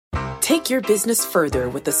Take your business further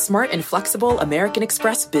with the smart and flexible American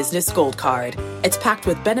Express Business Gold Card. It's packed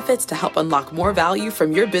with benefits to help unlock more value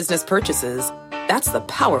from your business purchases. That's the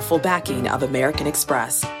powerful backing of American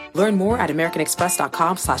Express. Learn more at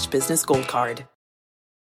americanexpress.com/business gold card.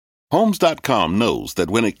 Homes.com knows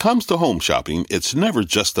that when it comes to home shopping, it's never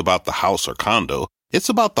just about the house or condo. It's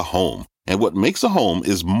about the home. And what makes a home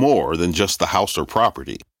is more than just the house or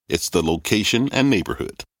property. It's the location and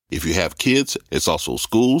neighborhood. If you have kids, it's also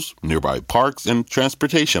schools, nearby parks, and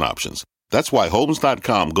transportation options. That's why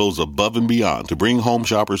Homes.com goes above and beyond to bring home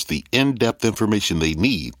shoppers the in-depth information they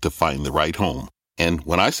need to find the right home. And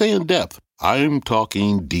when I say in-depth, I'm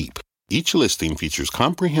talking deep. Each listing features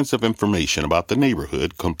comprehensive information about the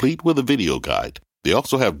neighborhood, complete with a video guide. They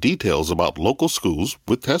also have details about local schools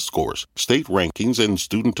with test scores, state rankings, and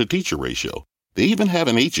student-to-teacher ratio. They even have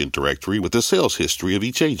an agent directory with the sales history of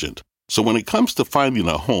each agent. So when it comes to finding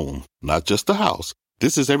a home, not just a house,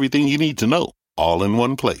 this is everything you need to know, all in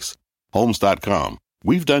one place. Homes.com.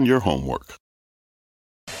 We've done your homework.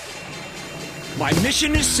 My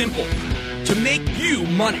mission is simple, to make you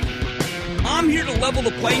money. I'm here to level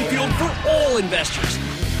the playing field for all investors.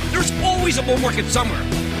 There's always a bull market somewhere,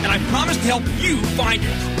 and I promise to help you find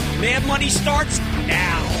it. Mad Money starts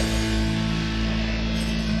now.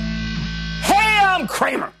 Hey, I'm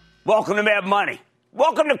Cramer. Welcome to Mad Money.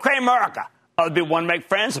 Welcome to Cramerica. Other people want to make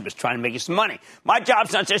friends. I'm just trying to make you some money. My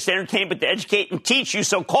job's not just to entertain, but to educate and teach you.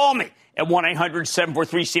 So call me at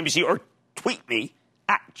 1-800-743-CNBC or tweet me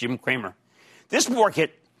at Jim Cramer. This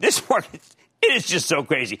market, it is just so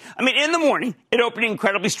crazy. I mean, in the morning, it opened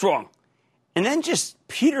incredibly strong and then just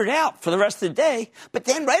petered out for the rest of the day. But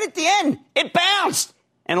then right at the end, it bounced.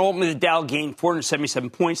 And ultimately, the Dow gained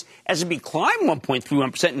 477 points. S&P climbed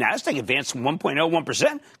 1.31%. NASDAQ advanced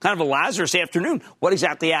 1.01%. Kind of a Lazarus afternoon. What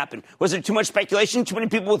exactly happened? Was there too much speculation? Too many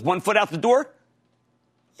people with one foot out the door?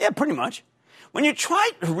 Yeah, pretty much. When you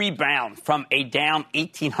try to rebound from a down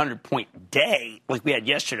 1,800-point day like we had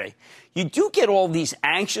yesterday, you do get all these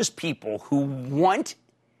anxious people who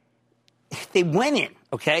they went in,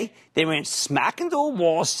 okay? They ran smack into a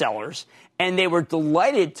wall of sellers, and they were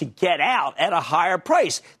delighted to get out at a higher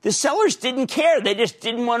price. The sellers didn't care. They just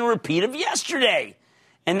didn't want a repeat of yesterday.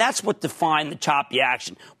 And that's what defined the choppy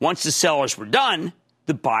action. Once the sellers were done,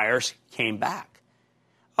 the buyers came back.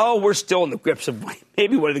 Oh, we're still in the grips of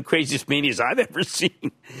maybe one of the craziest manias I've ever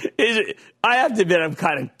seen. I have to admit, I'm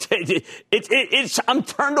kind of, I'm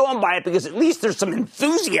turned on by it because at least there's some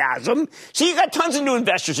enthusiasm. See, you got tons of new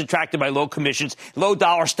investors attracted by low commissions, low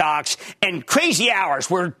dollar stocks, and crazy hours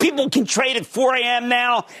where people can trade at 4 a.m.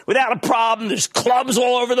 now without a problem. There's clubs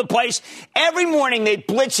all over the place. Every morning they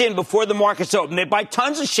blitz in before the markets open. They buy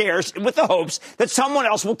tons of shares with the hopes that someone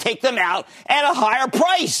else will take them out at a higher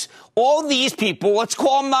price. All these people, let's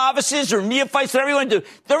call them novices or neophytes, whatever you want to do,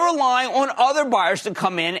 they're relying on other buyers to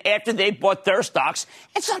come in after they bought their stocks.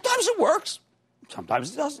 And sometimes it works.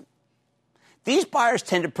 Sometimes it doesn't. These buyers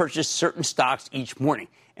tend to purchase certain stocks each morning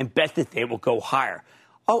and bet that they will go higher.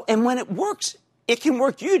 Oh, and when it works, it can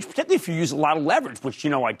work huge, particularly if you use a lot of leverage, which you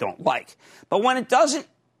know I don't like. But when it doesn't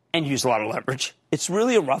and use a lot of leverage, it's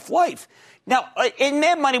really a rough life. Now, in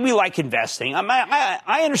Mad Money, we like investing.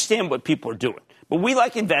 I understand what people are doing. But we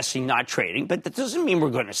like investing, not trading. But that doesn't mean we're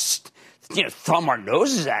going to, thumb our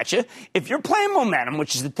noses at you. If you're playing momentum,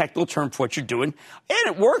 which is the technical term for what you're doing, and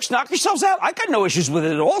it works, knock yourselves out. I got no issues with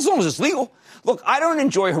it at all, as long as it's legal. Look, I don't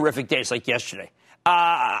enjoy horrific days like yesterday.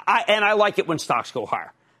 I like it when stocks go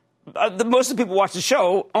higher. Most of the people who watch the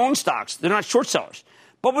show own stocks. They're not short sellers.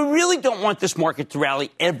 But we really don't want this market to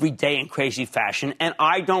rally every day in crazy fashion. And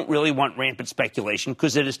I don't really want rampant speculation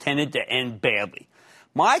because it has tended to end badly.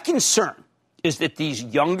 My concern is that these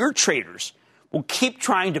younger traders will keep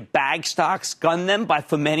trying to bag stocks, gun them by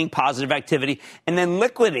fomenting positive activity, and then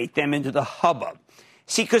liquidate them into the hubbub.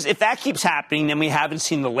 See, because if that keeps happening, then we haven't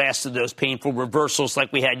seen the last of those painful reversals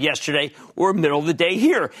like we had yesterday or middle of the day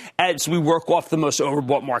here as we work off the most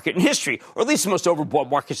overbought market in history, or at least the most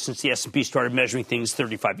overbought market since the S&P started measuring things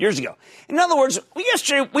 35 years ago. In other words,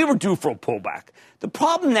 yesterday we were due for a pullback. The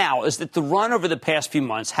problem now is that the run over the past few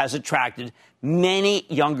months has attracted many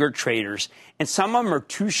younger traders, and some of them are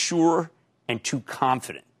too sure and too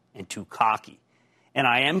confident and too cocky. And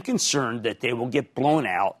I am concerned that they will get blown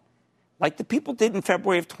out like the people did in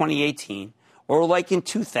February of 2018, or like in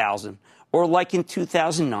 2000, or like in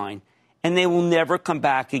 2009, and they will never come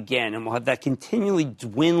back again, and we'll have that continually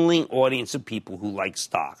dwindling audience of people who like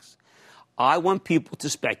stocks. I want people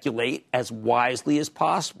to speculate as wisely as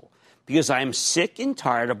possible, because I am sick and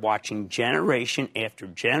tired of watching generation after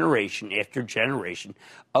generation after generation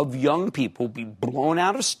of young people be blown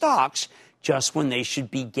out of stocks just when they should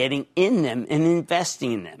be getting in them and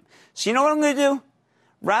investing in them. So you know what I'm going to do?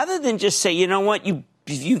 Rather than just say, you know what,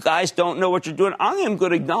 you guys don't know what you're doing, I am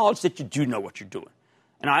going to acknowledge that you do know what you're doing.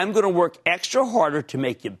 And I'm going to work extra harder to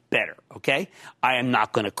make you better, okay? I am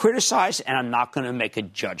not going to criticize, and I'm not going to make a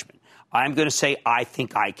judgment. I'm going to say, I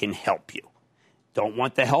think I can help you. Don't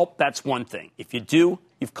want the help? That's one thing. If you do,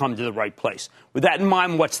 you've come to the right place. With that in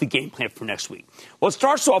mind, what's the game plan for next week? Well, it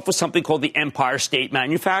starts off with something called the Empire State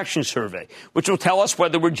Manufacturing Survey, which will tell us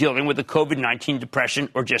whether we're dealing with a COVID-19 depression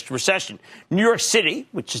or just a recession. New York City,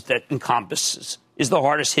 which is that encompasses, is the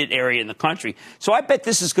hardest hit area in the country. So I bet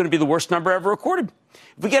this is going to be the worst number ever recorded.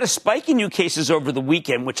 If we get a spike in new cases over the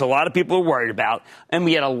weekend, which a lot of people are worried about, and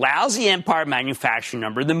we get a lousy Empire Manufacturing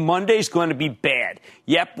number, then Monday's going to be bad.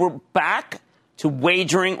 Yep, we're back to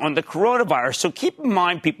wagering on the coronavirus. So keep in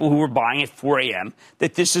mind, people who are buying at 4 a.m.,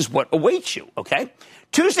 that this is what awaits you, okay?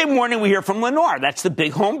 Tuesday morning, we hear from Lennar. That's the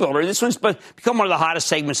big home builder. This one's become one of the hottest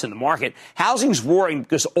segments in the market. Housing's roaring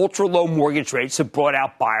because ultra-low mortgage rates have brought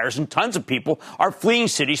out buyers, and tons of people are fleeing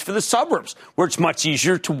cities for the suburbs, where it's much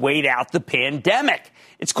easier to wait out the pandemic.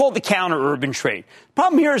 It's called the counter-urban trade.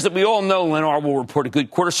 Problem here is that we all know Lennar will report a good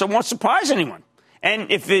quarter, so it won't surprise anyone.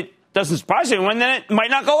 And if it doesn't surprise anyone, then it might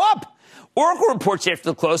not go up. Oracle reports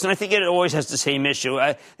after the close, and I think it always has the same issue.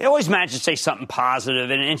 They always manage to say something positive,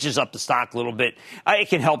 and it inches up the stock a little bit. It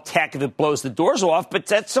can help tech if it blows the doors off, but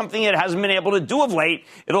that's something it hasn't been able to do of late.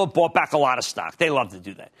 It'll have bought back a lot of stock. They love to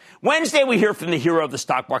do that. Wednesday, we hear from the hero of the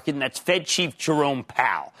stock market, and that's Fed Chief Jerome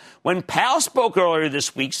Powell. When Powell spoke earlier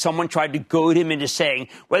this week, someone tried to goad him into saying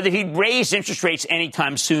whether he'd raise interest rates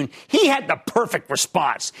anytime soon. He had the perfect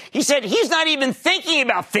response. He said he's not even thinking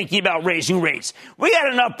about raising rates. We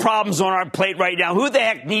got enough problems on our plate right now. Who the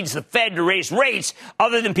heck needs the Fed to raise rates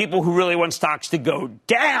other than people who really want stocks to go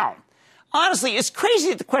down? Honestly, it's crazy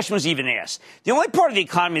that the question was even asked. The only part of the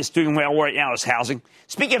economy that's doing well right now is housing.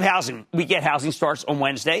 Speaking of housing, we get housing starts on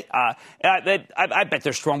Wednesday. I bet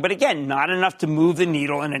they're strong, but again, not enough to move the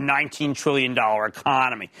needle in a $19 trillion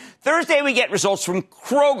economy. Thursday, we get results from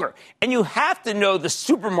Kroger, and you have to know the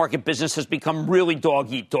supermarket business has become really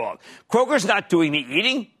dog-eat-dog. Kroger's not doing the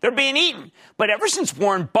eating, they're being eaten. But ever since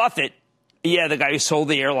Warren Buffett, yeah, the guy who sold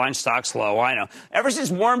the airline stocks low, I know. Ever since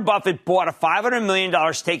Warren Buffett bought a $500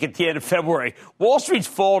 million stake at the end of February, Wall Street's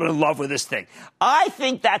fallen in love with this thing. I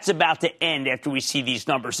think that's about to end after we see these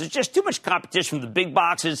numbers. There's just too much competition from the big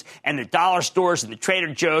boxes and the dollar stores and the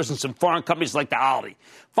Trader Joe's and some foreign companies like the Aldi.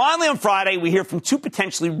 Finally, on Friday, we hear from two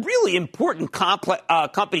potentially really important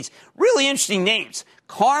companies, really interesting names,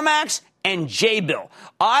 CarMax and J-Bill.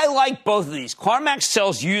 I like both of these. CarMax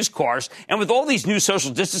sells used cars, and with all these new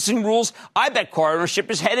social distancing rules, I bet car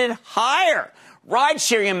ownership is headed higher.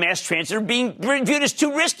 Ride-sharing and mass transit are being viewed as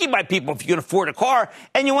too risky by people. If you can afford a car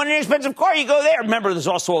and you want an inexpensive car, you go there. Remember, there's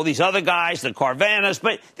also all these other guys, the Carvanas,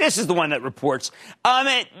 but this is the one that reports.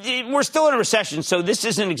 We're still in a recession, so this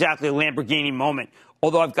isn't exactly a Lamborghini moment.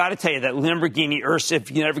 Although I've got to tell you, that Lamborghini Ursa,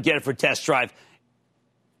 if you never get it for a test drive,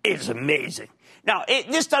 is amazing. Now,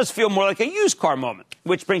 this does feel more like a used car moment,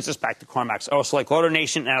 which brings us back to CarMax. I also like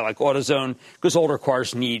AutoNation and I like AutoZone because older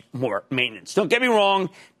cars need more maintenance. Don't get me wrong,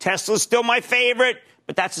 Tesla's still my favorite,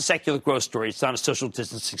 but that's a secular growth story. It's not a social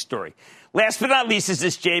distancing story. Last but not least is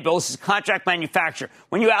this J-Bill. This is a contract manufacturer.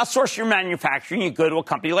 When you outsource your manufacturing, you go to a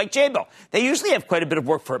company like J-Bill. They usually have quite a bit of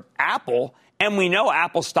work for Apple, and we know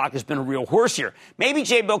Apple stock has been a real horse here. Maybe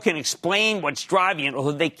J-Bill can explain what's driving it,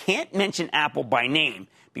 although they can't mention Apple by name,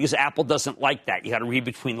 because Apple doesn't like that. You got to read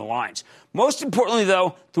between the lines. Most importantly,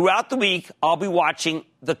 though, throughout the week, I'll be watching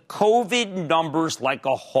the COVID numbers like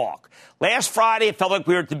a hawk. Last Friday, it felt like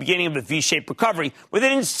we were at the beginning of a V-shaped recovery with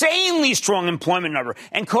an insanely strong employment number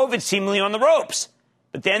and COVID seemingly on the ropes.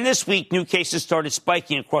 But then this week, new cases started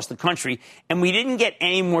spiking across the country, and we didn't get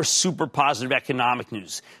any more super positive economic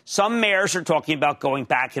news. Some mayors are talking about going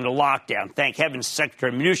back into lockdown. Thank heavens,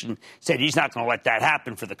 Secretary Mnuchin said he's not going to let that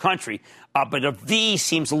happen for the country. But a V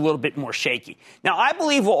seems a little bit more shaky. Now, I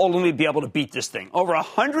believe we'll ultimately be able to beat this thing. Over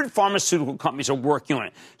 100 pharmaceutical companies are working on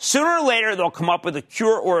it. Sooner or later, they'll come up with a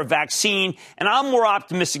cure or a vaccine, and I'm more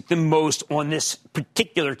optimistic than most on this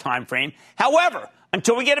particular time frame. However,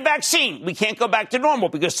 until we get a vaccine, we can't go back to normal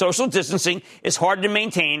because social distancing is hard to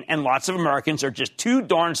maintain and lots of Americans are just too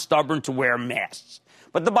darn stubborn to wear masks.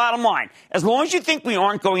 But the bottom line, as long as you think we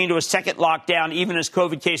aren't going into a second lockdown, even as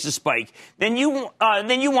COVID cases spike, then you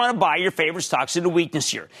want to buy your favorite stocks in the weakness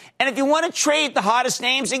here. And if you want to trade the hottest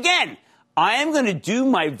names, again, I am going to do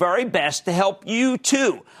my very best to help you,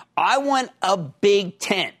 too. I want a big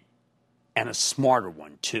tent and a smarter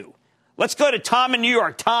one, too. Let's go to Tom in New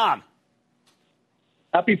York. Tom.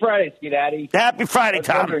 Happy Friday, Ski Daddy. Happy Friday,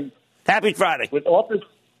 Tom. Happy Friday. With office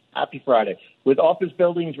Happy Friday. With office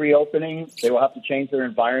buildings reopening, they will have to change their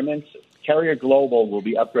environments. Carrier Global will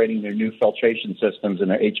be upgrading their new filtration systems in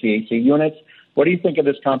their HVAC units. What do you think of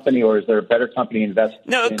this company, or is there a better company to invest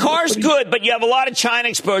in? No, the car's good, but you have a lot of China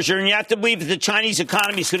exposure, and you have to believe that the Chinese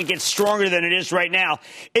economy is going to get stronger than it is right now.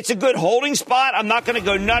 It's a good holding spot. I'm not going to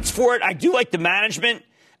go nuts for it. I do like the management,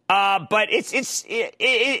 but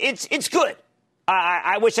it's good.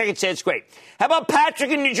 I wish I could say it's great. How about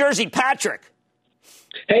Patrick in New Jersey? Patrick.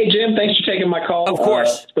 Hey, Jim, thanks for taking my call. Of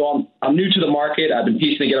course. So I'm new to the market. I've been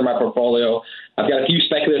piecing together my portfolio. I've got a few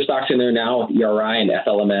speculative stocks in there now, ERI and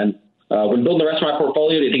FLMN. When building the rest of my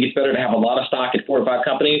portfolio, do you think it's better to have a lot of stock in 4 or 5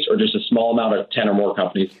 companies, or just a small amount of 10 or more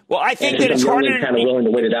companies? Well, I think that it's harder to kind of willing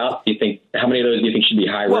to wait it out. Do you think how many of those do you think should be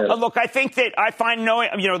high risk? Well, look, I think that I find knowing,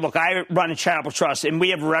 look, I run a charitable trust, and we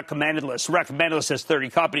have a recommended list. Recommended list has 30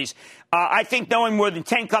 companies. I think knowing more than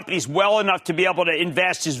 10 companies well enough to be able to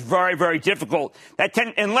invest is very, very difficult.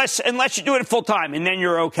 Unless you do it full time, and then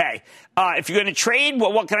you're okay. If you're going to trade,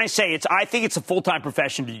 well, what can I say? I think it's a full-time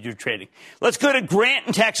profession to do trading. Let's go to Grant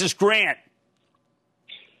in Texas. Grant.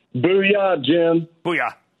 Booyah, Jim.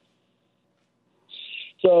 Booyah.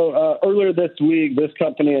 So earlier this week, this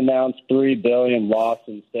company announced $3 billion loss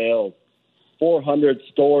in sales, 400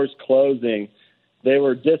 stores closing. They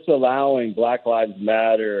were disallowing Black Lives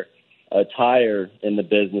Matter attire in the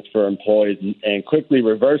business for employees and quickly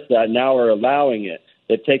reversed that. Now we're allowing it.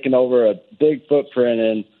 They've taken over a big footprint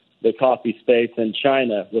in the coffee space in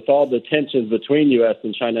China. With all the tensions between U.S.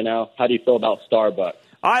 and China now, how do you feel about Starbucks?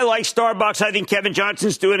 I like Starbucks. I think Kevin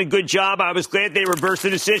Johnson's doing a good job. I was glad they reversed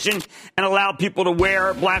the decision and allowed people to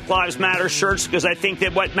wear Black Lives Matter shirts, because I think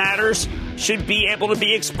that what matters should be able to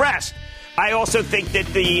be expressed. I also think that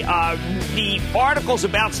the articles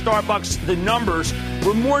about Starbucks, the numbers,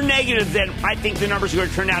 were more negative than I think the numbers are going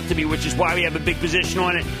to turn out to be, which is why we have a big position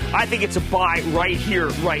on it. I think it's a buy right here,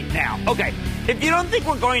 right now. Okay, if you don't think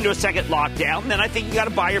we're going to a second lockdown, then I think you got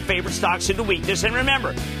to buy your favorite stocks into weakness. And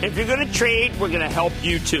remember, if you're going to trade, we're going to help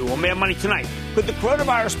you too. On Mad Money tonight, could the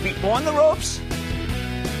coronavirus be on the ropes?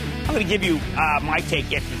 I'm going to give you my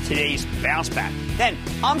take after today's bounce back. Then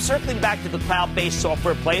I'm circling back to the cloud-based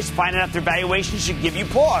software plays, finding out their valuations should give you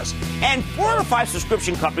pause. And 4 out of 5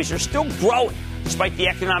 subscription companies are still growing despite the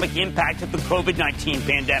economic impact of the COVID-19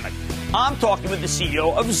 pandemic. I'm talking with the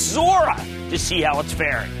CEO of Zuora to see how it's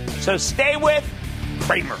faring. So stay with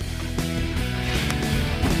Cramer.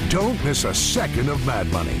 Don't miss a second of Mad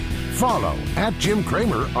Money. Follow @Jim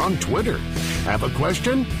Cramer on Twitter. Have a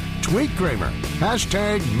question? Tweet Cramer.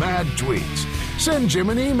 #MadTweets. Send Jim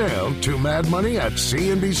an email to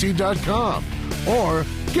madmoney@cnbc.com or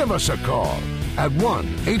give us a call at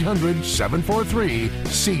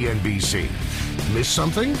 1-800-743-CNBC. Miss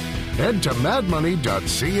something? Head to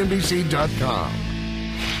madmoney.cnbc.com.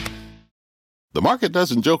 The market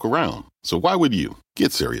doesn't joke around, so why would you?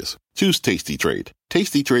 Get serious. Choose Tasty Trade.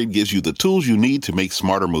 Tasty Trade gives you the tools you need to make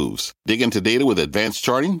smarter moves. Dig into data with advanced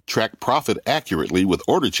charting, track profit accurately with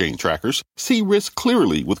order chain trackers, see risk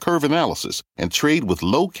clearly with curve analysis, and trade with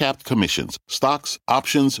low-capped commissions, stocks,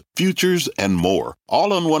 options, futures, and more,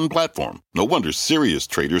 all on one platform. No wonder serious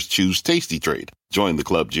traders choose Tasty Trade. Join the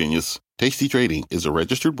club, genius. Tasty Trading is a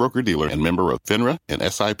registered broker-dealer and member of FINRA and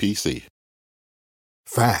SIPC.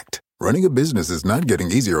 Fact. Running a business is not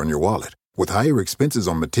getting easier on your wallet. With higher expenses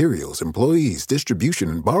on materials, employees, distribution,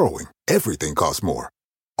 and borrowing, everything costs more.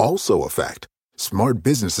 Also a fact. Smart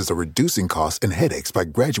businesses are reducing costs and headaches by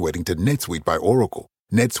graduating to NetSuite by Oracle.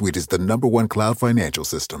 NetSuite is the #1 cloud financial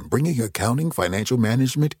system, bringing accounting, financial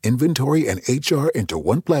management, inventory, and HR into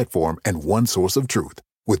one platform and one source of truth.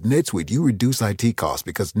 With NetSuite, you reduce IT costs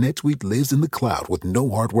because NetSuite lives in the cloud with no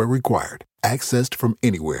hardware required. Accessed from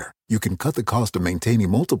anywhere, you can cut the cost of maintaining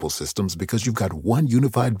multiple systems because you've got one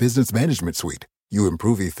unified business management suite. You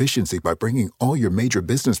improve efficiency by bringing all your major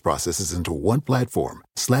business processes into one platform,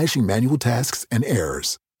 slashing manual tasks and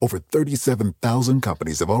errors. Over 37,000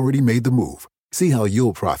 companies have already made the move. See how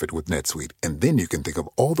you'll profit with NetSuite, and then you can think of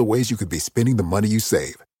all the ways you could be spending the money you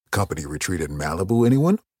save. Company retreat in Malibu,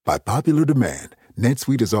 anyone? By popular demand,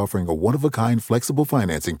 NetSuite is offering a one-of-a-kind flexible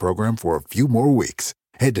financing program for a few more weeks.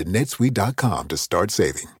 Head to netsuite.com to start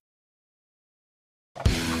saving.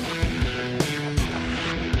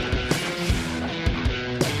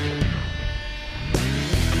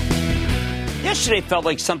 Yesterday felt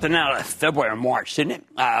like something out of February or March, didn't it?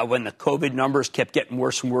 When the COVID numbers kept getting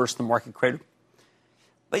worse and worse, the market cratered.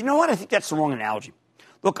 But you know what? I think that's the wrong analogy.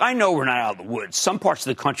 Look, I know we're not out of the woods. Some parts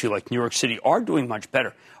of the country, like New York City, are doing much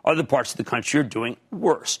better. Other parts of the country are doing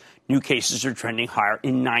worse. New cases are trending higher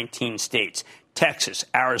in 19 states. Texas,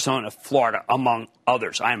 Arizona, Florida, among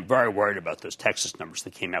others. I am very worried about those Texas numbers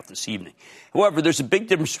that came out this evening. However, there's a big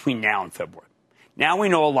difference between now and February. Now we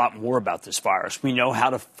know a lot more about this virus. We know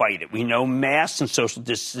how to fight it. We know masks and social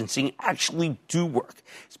distancing actually do work,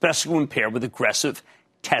 especially when paired with aggressive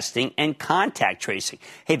testing and contact tracing.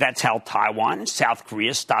 Hey, that's how Taiwan and South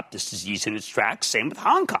Korea stopped this disease in its tracks. Same with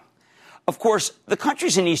Hong Kong. Of course, the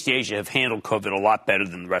countries in East Asia have handled COVID a lot better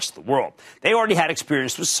than the rest of the world. They already had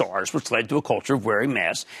experience with SARS, which led to a culture of wearing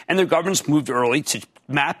masks, and their governments moved early to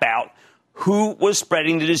map out who was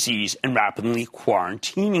spreading the disease and rapidly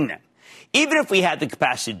quarantining them. Even if we had the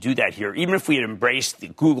capacity to do that here, even if we had embraced the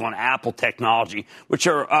Google and Apple technology, which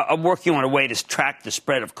are working on a way to track the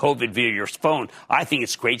spread of COVID via your phone, I think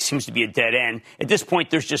it's great. It seems to be a dead end. At this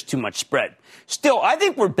point, there's just too much spread. Still, I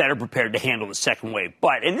think we're better prepared to handle the second wave.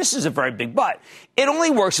 But, and this is a very big but, it only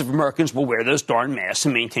works if Americans will wear those darn masks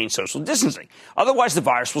and maintain social distancing. Otherwise, the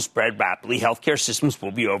virus will spread rapidly. Healthcare systems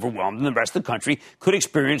will be overwhelmed, and the rest of the country could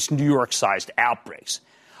experience New York-sized outbreaks.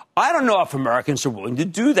 I don't know if Americans are willing to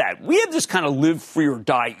do that. We have this kind of live free or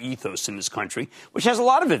die ethos in this country, which has a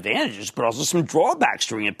lot of advantages, but also some drawbacks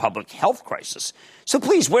during a public health crisis. So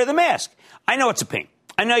please wear the mask. I know it's a pain.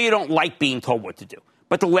 I know you don't like being told what to do.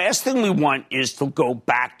 But the last thing we want is to go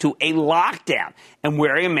back to a lockdown. And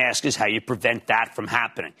wearing a mask is how you prevent that from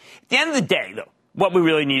happening. At the end of the day, though, what we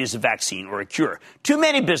really need is a vaccine or a cure. Too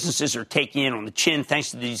many businesses are taking it on the chin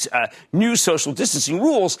thanks to these new social distancing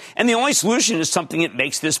rules, and the only solution is something that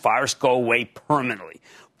makes this virus go away permanently.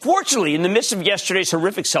 Fortunately, in the midst of yesterday's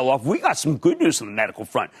horrific sell-off, we got some good news on the medical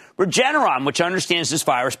front. Regeneron, which understands this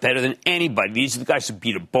virus better than anybody, these are the guys who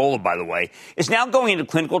beat Ebola, by the way, is now going into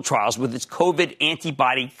clinical trials with its COVID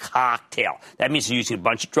antibody cocktail. That means they're using a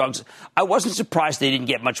bunch of drugs. I wasn't surprised they didn't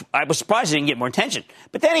get much. I was surprised they didn't get more attention.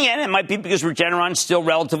 But then again, it might be because Regeneron is still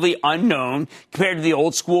relatively unknown compared to the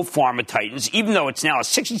old-school pharma titans, even though it's now a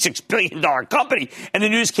 $66 billion company. And the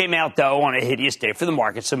news came out, though, on a hideous day for the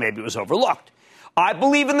market, so maybe it was overlooked. I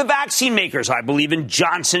believe in the vaccine makers. I believe in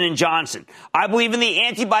Johnson & Johnson. I believe in the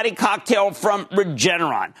antibody cocktail from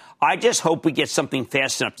Regeneron. I just hope we get something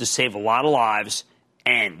fast enough to save a lot of lives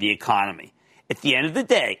and the economy. At the end of the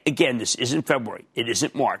day, again, this isn't February. It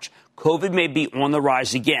isn't March. COVID may be on the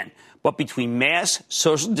rise again. But between masks,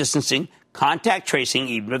 social distancing, contact tracing,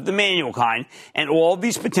 even of the manual kind, and all of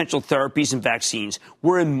these potential therapies and vaccines,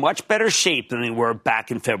 we're in much better shape than they were back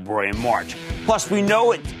in February and March. Plus, we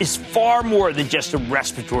know it is far more than just a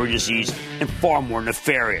respiratory disease and far more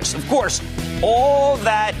nefarious. Of course, all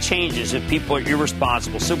that changes if people are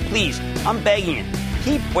irresponsible. So please, I'm begging you,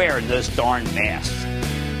 keep wearing those darn masks.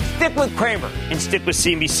 Stick with Cramer and stick with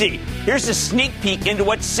CNBC. Here's a sneak peek into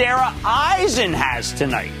what Sarah Eisen has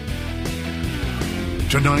tonight.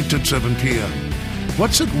 Tonight at 7 p.m.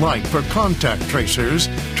 What's it like for contact tracers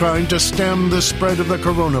trying to stem the spread of the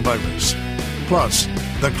coronavirus? Plus,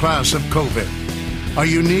 the class of COVID. A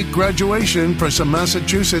unique graduation for some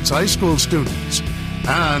Massachusetts high school students.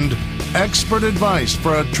 And expert advice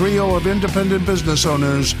for a trio of independent business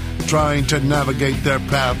owners trying to navigate their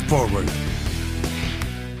path forward.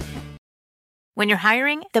 When you're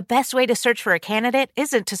hiring, the best way to search for a candidate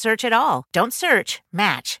isn't to search at all. Don't search,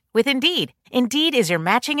 match with Indeed. Indeed is your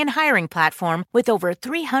matching and hiring platform with over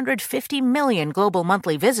 350 million global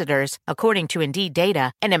monthly visitors, according to Indeed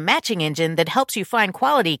data, and a matching engine that helps you find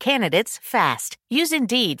quality candidates fast. Use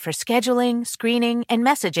Indeed for scheduling, screening, and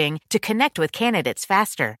messaging to connect with candidates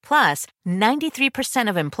faster. Plus, 93%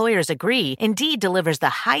 of employers agree Indeed delivers the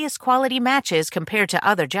highest quality matches compared to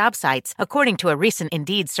other job sites, according to a recent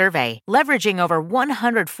Indeed survey. Leveraging over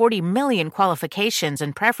 140 million qualifications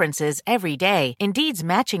and preferences every day, Indeed's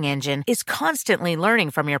matching engine is constantly learning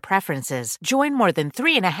from your preferences. Join more than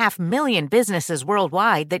 3.5 million businesses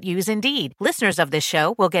worldwide that use Indeed. Listeners of this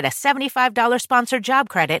show will get a $75 sponsored job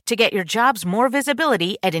credit to get your jobs more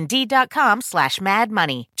visibility at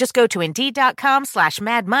Indeed.com/madmoney. Just go to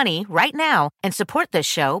Indeed.com/madmoney right now and support this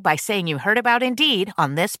show by saying you heard about Indeed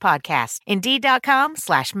on this podcast.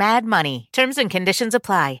 Indeed.com/madmoney. Terms and conditions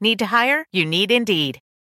apply. Need to hire? You need Indeed.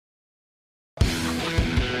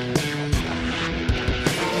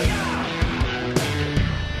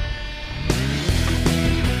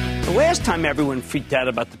 The last time everyone freaked out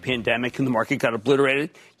about the pandemic and the market got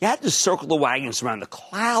obliterated, you had to circle the wagons around the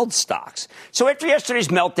cloud stocks. So after yesterday's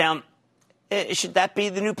meltdown, should that be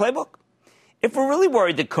the new playbook? If we're really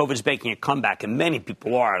worried that COVID is making a comeback, and many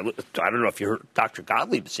people are, I don't know if you heard Dr.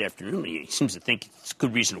 Gottlieb this afternoon. He seems to think it's a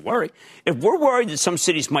good reason to worry. If we're worried that some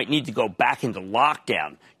cities might need to go back into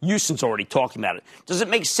lockdown, Houston's already talking about it. Does it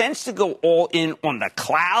make sense to go all in on the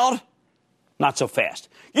cloud? Not so fast.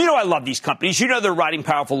 You know I love these companies. You know they're riding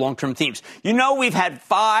powerful long-term themes. You know we've had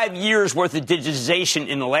 5 years worth of digitization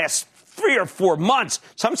in the last 3 or 4 months.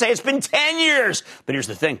 Some say it's been 10 years. But here's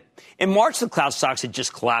the thing. In March, the cloud stocks had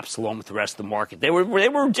just collapsed along with the rest of the market. They were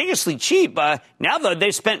ridiculously cheap. Now, though,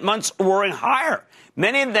 they've spent months roaring higher.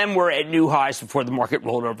 Many of them were at new highs before the market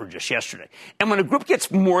rolled over just yesterday. And when a group gets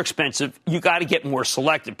more expensive, you got to get more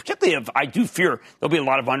selective, particularly if I do fear there'll be a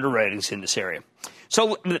lot of underratings in this area.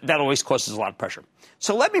 So that always causes a lot of pressure.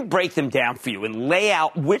 So let me break them down for you and lay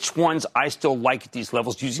out which ones I still like at these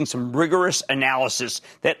levels using some rigorous analysis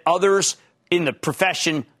that others in the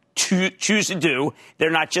profession choose to do.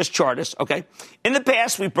 They're not just chartists, okay? In the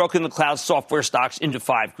past, we've broken the cloud software stocks into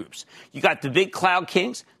 5 groups. You got the big cloud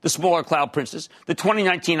kings, the smaller cloud princes, the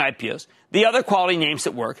 2019 IPOs, the other quality names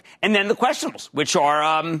that work, and then the questionables, which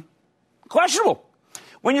are questionable.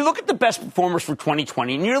 When you look at the best performers for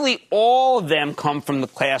 2020, nearly all of them come from the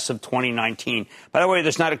class of 2019. By the way,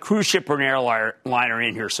 there's not a cruise ship or an airliner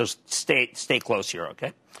in here, so stay close here,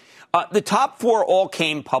 okay? The top 4 all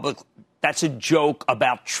came public. That's a joke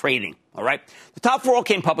about trading, all right? The top 4 all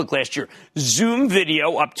came public last year. Zoom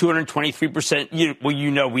Video up 223%.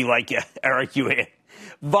 You know we like you, Eric.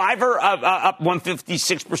 Viber up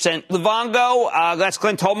 156%. Livongo, that's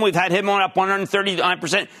Glenn Tolman. We've had him on up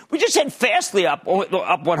 139%. We just had Fastly up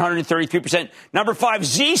 133%. Number 5,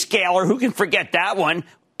 Zscaler. Who can forget that one?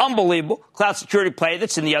 Unbelievable. Cloud security play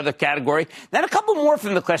that's in the other category. Then a couple more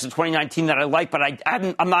from the class of 2019 that I like, but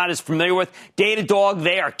I'm not as familiar with. Datadog,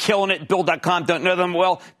 they are killing it. Bill.com, don't know them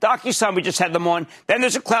well. DocuSign, we just had them on. Then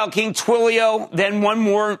there's a Cloud King, Twilio. Then one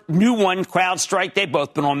more new one, CrowdStrike. They've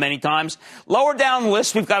both been on many times. Lower down the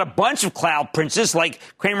list, we've got a bunch of cloud princes like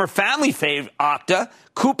Cramer family fave, Okta,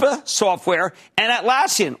 Coupa Software, and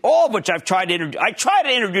Atlassian, all of which I try to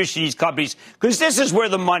introduce you to these companies because this is where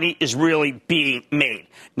the money is really being made.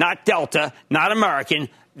 Not Delta, not American,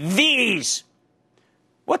 these.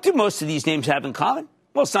 What do most of these names have in common?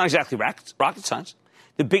 Well, it's not exactly rocket science.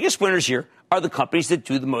 The biggest winners here are the companies that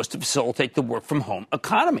do the most to facilitate the work-from-home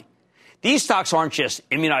economy. These stocks aren't just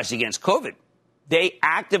immunized against COVID. They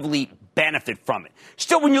actively benefit from it.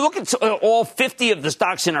 Still, when you look at all 50 of the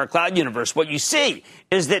stocks in our cloud universe, what you see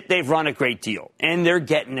is that they've run a great deal, and they're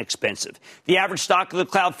getting expensive. The average stock of the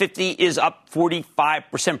Cloud 50 is up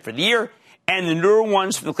 45% for the year, and the newer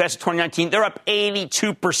ones for the class of 2019, they're up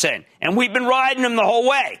 82%. And we've been riding them the whole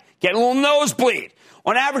way, getting a little nosebleed.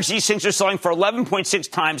 On average, these things are selling for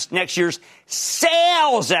 11.6 times next year's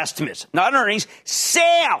sales estimates, not earnings,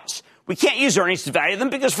 sales. We can't use earnings to value them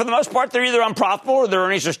because, for the most part, they're either unprofitable or their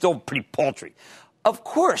earnings are still pretty paltry. Of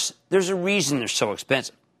course, there's a reason they're so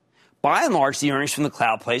expensive. By and large, the earnings from the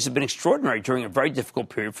cloud plays have been extraordinary during a very difficult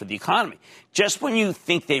period for the economy. Just when you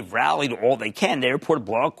think they've rallied all they can, they report a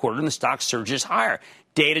blowout quarter and the stock surges higher.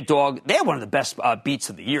 Datadog, they have one of the best beats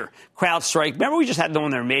of the year. CrowdStrike, remember we just had them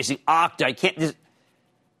on there, amazing. Okta, I can't...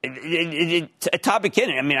 Topic in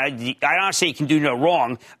it. I mean, I honestly you can do no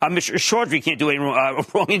wrong. Mr. Chaudhry can't do any wrong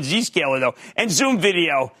in Zscaler, though. And Zoom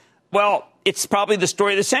Video, well, it's probably the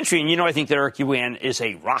story of the century. And, I think that Eric Yuan is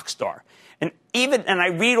a rock star. And I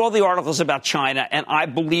read all the articles about China, and I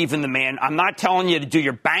believe in the man. I'm not telling you to do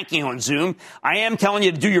your banking on Zoom. I am telling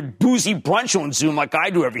you to do your boozy brunch on Zoom like I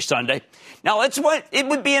do every Sunday. Now, it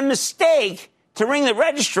would be a mistake to ring the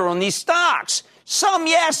register on these stocks. Some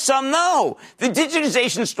yes, some no. The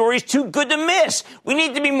digitization story is too good to miss. We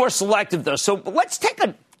need to be more selective, though. So let's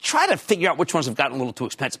try to figure out which ones have gotten a little too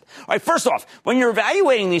expensive. All right, first off, when you're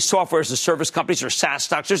evaluating these software as a service companies or SaaS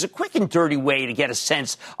stocks, there's a quick and dirty way to get a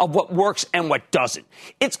sense of what works and what doesn't.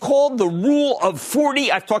 It's called the Rule of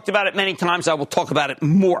 40. I've talked about it many times. I will talk about it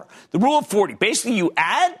more. The Rule of 40. Basically, you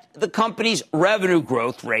add the company's revenue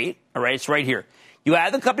growth rate. All right, it's right here. You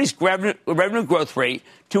add the company's revenue growth rate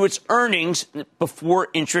to its earnings before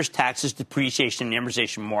interest, taxes, depreciation, and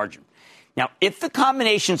amortization margin. Now, if the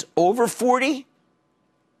combination's over 40,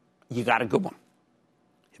 you got a good one.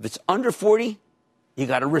 If it's under 40, you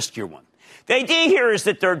got a riskier one. The idea here is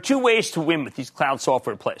that there are 2 ways to win with these cloud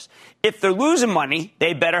software plays. If they're losing money,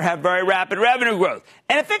 they better have very rapid revenue growth.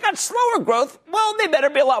 And if they got slower growth, well, they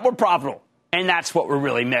better be a lot more profitable. And that's what we're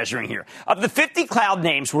really measuring here. Of the 50 cloud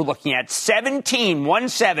names we're looking at, 17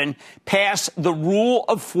 pass the Rule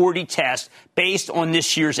of 40 test based on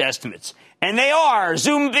this year's estimates. And they are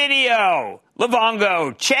Zoom Video,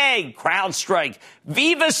 Livongo, Chegg, CrowdStrike,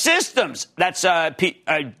 Viva Systems. That's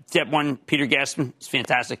that one, Peter Gassman. It's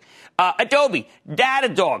fantastic. Adobe,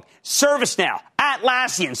 Datadog, ServiceNow,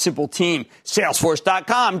 Atlassian, Simple Team,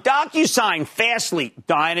 Salesforce.com, DocuSign, Fastly,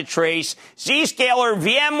 Dynatrace, Zscaler,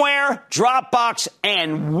 VMware, Dropbox,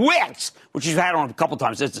 and Wix, which you've had on a couple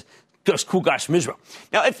times. That's just cool guys from Israel.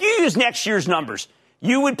 Now, if you use next year's numbers,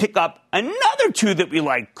 you would pick up another two that we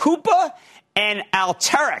like, Coupa and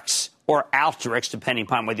Alteryx, or Alteryx, depending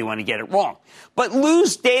upon whether you want to get it wrong. But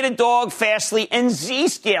lose Datadog, Fastly, and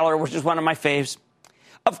Zscaler, which is one of my faves.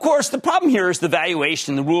 Of course, the problem here is the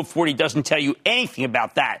valuation. The Rule of 40 doesn't tell you anything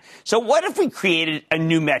about that. So what if we created a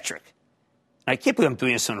new metric? I can't believe I'm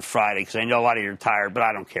doing this on a Friday because I know a lot of you are tired, but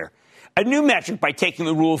I don't care. A new metric by taking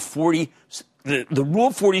the Rule of 40, the Rule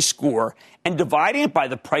of 40 score and dividing it by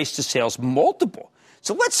the price to sales multiple.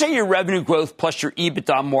 So let's say your revenue growth plus your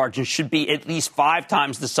EBITDA margin should be at least 5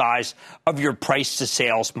 times the size of your price to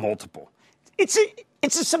sales multiple. It's a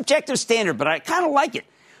subjective standard, but I kind of like it.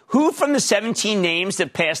 Who from the 17 names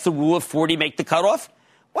that passed the Rule of 40 make the cutoff?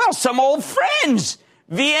 Well, some old friends.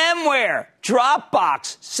 VMware,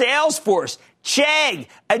 Dropbox, Salesforce, Chegg,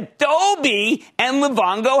 Adobe, and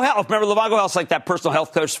Livongo Health. Remember, Livongo Health's like that personal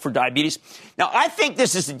health coach for diabetes. Now, I think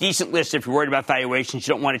this is a decent list if you're worried about valuations.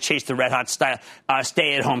 You don't want to chase the red-hot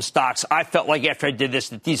stay-at-home stocks. I felt like after I did this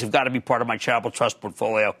that these have got to be part of my charitable trust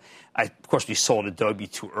portfolio. Of course, we sold Adobe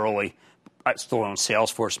too early. I still own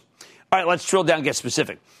Salesforce. All right, let's drill down and get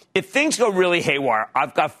specific. If things go really haywire,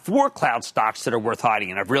 I've got 4 cloud stocks that are worth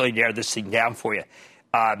hiding, and I've really narrowed this thing down for you.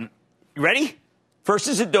 You ready? First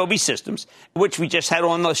is Adobe Systems, which we just had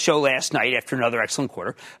on the show last night after another excellent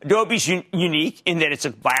quarter. Adobe's unique in that it's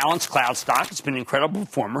a balanced cloud stock. It's been an incredible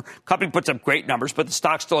performer. Company puts up great numbers, but the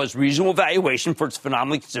stock still has reasonable valuation for its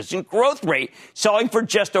phenomenally consistent growth rate, selling for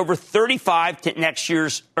just over 35 to next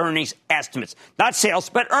year's earnings estimates. Not sales,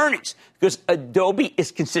 but earnings, because Adobe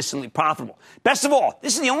is consistently profitable. Best of all,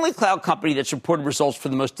 this is the only cloud company that's reported results for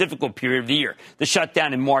the most difficult period of the year, the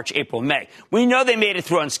shutdown in March, April, and May. We know they made it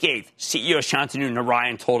through unscathed. CEO Shantanu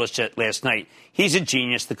Narayan told us that last night. He's a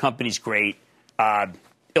genius. The company's great.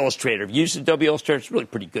 Illustrator. If you use Adobe Illustrator, it's really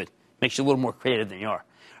pretty good. Makes you a little more creative than you are.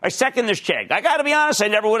 All right, second, there's Chegg. I got to be honest, I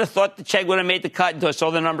never would have thought that Chegg would have made the cut until I saw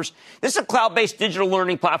the numbers. This is a cloud-based digital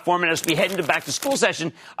learning platform, and as we head into back-to-school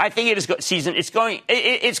session, I think it's going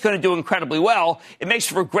to do incredibly well. It makes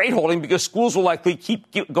for a great holding because schools will likely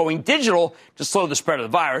keep going digital to slow the spread of the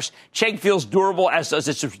virus. Chegg feels durable, as does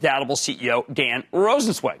its redoubtable CEO, Dan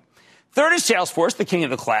Rosenzweig. Third is Salesforce, the king of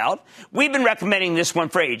the cloud. We've been recommending this one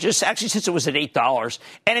for ages, actually since it was at $8,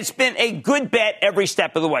 and it's been a good bet every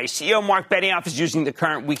step of the way. CEO Mark Benioff is using the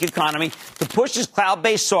current weak economy to push his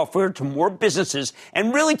cloud-based software to more businesses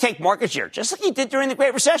and really take market share, just like he did during the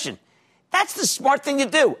Great Recession. That's the smart thing to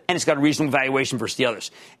do, and it's got a reasonable valuation versus the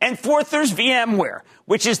others. And fourth, there's VMware,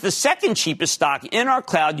 which is the second cheapest stock in our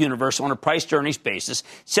cloud universe on a price-to-earnings basis,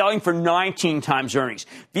 selling for 19 times earnings.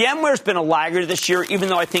 VMware's been a laggard this year, even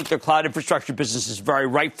though I think their cloud infrastructure business is very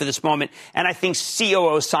ripe for this moment, and I think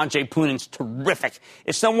COO Sanjay Punen's terrific.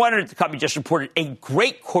 It's no wonder that the company just reported a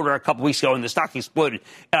great quarter a couple weeks ago, and the stock exploded.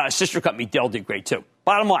 Sister company Dell did great, too.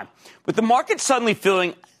 Bottom line, with the market suddenly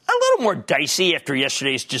feeling a little more dicey after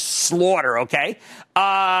yesterday's just slaughter, okay?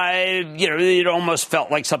 It almost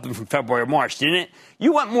felt like something from February or March, didn't it?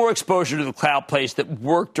 You want more exposure to the cloud plays that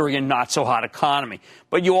work during a not-so-hot economy.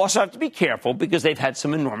 But you also have to be careful because they've had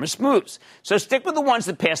some enormous moves. So stick with the ones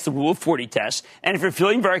that pass the Rule of 40 test. And if you're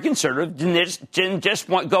feeling very conservative, then just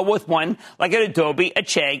go with one like an Adobe, a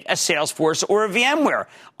Chegg, a Salesforce, or a VMware.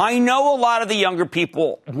 I know a lot of the younger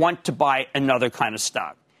people want to buy another kind of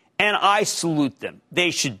stock. And I salute them.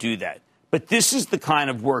 They should do that. But this is the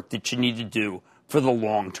kind of work that you need to do for the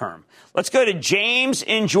long term. Let's go to James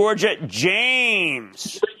in Georgia.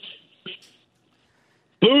 James.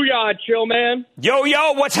 Booyah, chill, man. Yo,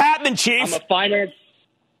 what's happening, Chief?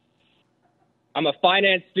 I'm a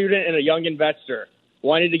finance student and a young investor.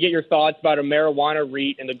 Wanted to get your thoughts about a marijuana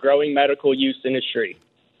REIT in the growing medical use industry.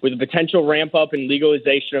 With a potential ramp-up in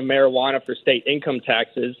legalization of marijuana for state income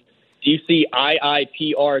taxes, do you see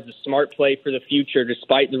IIPR as a smart play for the future,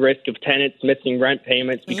 despite the risk of tenants missing rent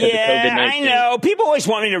payments because of COVID-19? I know. People always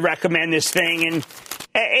want me to recommend this thing, and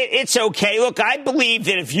it's okay. Look, I believe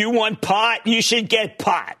that if you want pot, you should get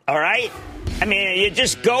pot, all right? I mean, you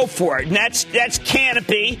just go for it, and that's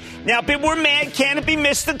Canopy. Now, people were mad. Canopy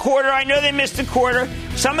missed the quarter. I know they missed the quarter.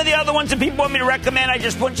 Some of the other ones that people want me to recommend, I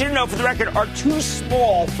just want you to know for the record, are too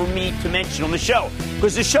small for me to mention on the show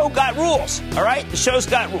because the show got rules, all right? The show's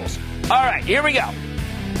got rules. All right, here we go.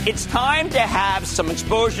 It's time to have some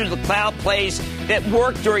exposure to the cloud plays that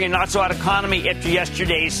work during a not-so-hot economy after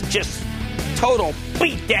yesterday's just total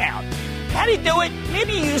beat down. How do you do it?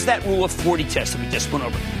 Maybe you use that rule of 40 test that we just went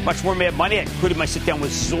over. Much more Mad Money. I included my sit down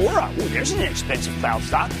with Zuora. Ooh, there's an inexpensive cloud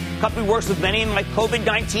stock. Company works with many in my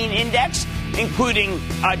COVID-19 index, including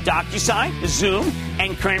DocuSign, Zoom,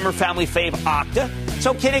 and Cramer family fave Okta.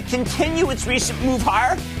 So can it continue its recent move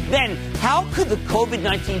higher? Then how could the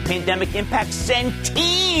COVID-19 pandemic impact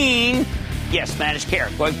Centene? Yes, managed care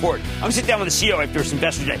going forward. I'm going to sit down with the CEO after this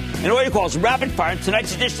Investor Day. And all your calls rapid fire in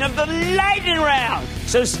tonight's edition of the Lightning Round.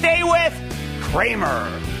 So stay with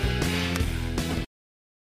Cramer.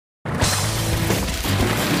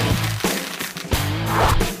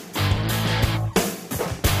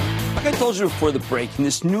 Like I told you before the break, in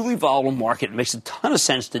this newly volatile market, it makes a ton of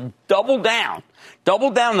sense to double down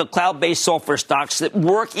on the cloud-based software stocks that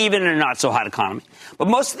work even in a not-so-hot economy. But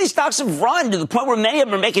most of these stocks have run to the point where many of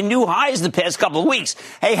them are making new highs the past couple of weeks.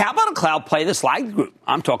 Hey, how about a cloud play that's lagged the group?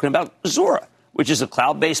 I'm talking about Zuora, which is a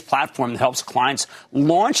cloud-based platform that helps clients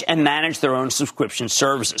launch and manage their own subscription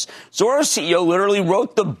services. Zuora's CEO literally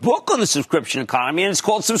wrote the book on the subscription economy, and it's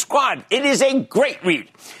called Subscribe. It is a great read.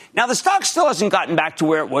 Now, the stock still hasn't gotten back to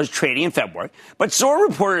where it was trading in February, but Zuora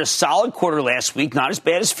reported a solid quarter last week, not as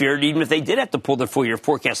bad as feared, even if they did have to pull their full-year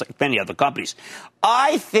forecast like many other companies.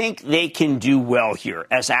 I think they can do well here.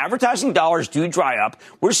 As advertising dollars do dry up,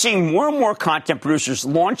 we're seeing more and more content producers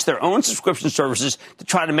launch their own subscription services to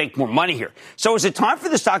try to make more money here. So is it time for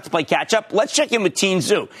the stock to play catch-up? Let's check in with Teen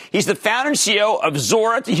Zhu. He's the founder and CEO of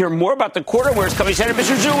Zuora to hear more about the quarter, where it's coming.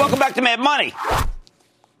 Mr. Zhu, welcome back to Mad Money.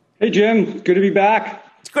 Hey, Jim. Good to be back.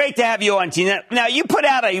 It's great to have you on, Tina. Now, you put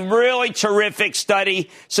out a really terrific study,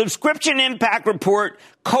 Subscription Impact Report,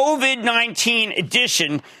 COVID-19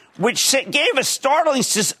 edition, which gave a startling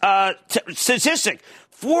statistic.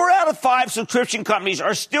 4 out of 5 subscription companies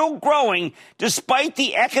are still growing despite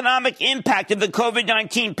the economic impact of the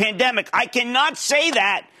COVID-19 pandemic. I cannot say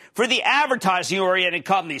that for the advertising-oriented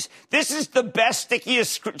companies. This is the best,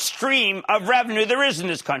 stickiest stream of revenue there is in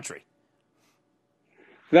this country.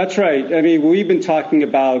 That's right. I mean, we've been talking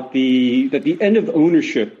about that the end of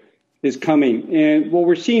ownership is coming. And what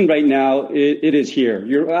we're seeing right now, it is here.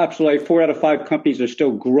 You're absolutely right. 4 out of 5 companies are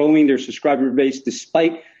still growing their subscriber base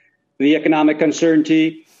despite the economic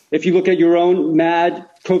uncertainty. If you look at your own MAD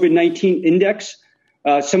COVID-19 index,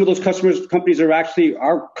 some of those companies are actually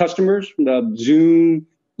our customers, Zoom,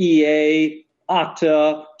 EA,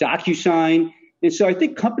 Okta, DocuSign. And so I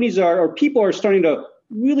think companies people are starting to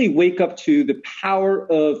really wake up to the power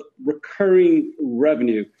of recurring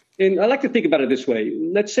revenue. And I like to think about it this way.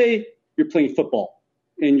 Let's say you're playing football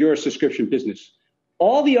and you're a subscription business.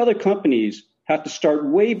 All the other companies have to start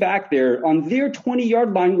way back there on their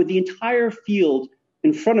 20-yard line with the entire field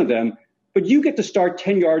in front of them, but you get to start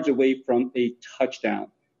 10 yards away from a touchdown.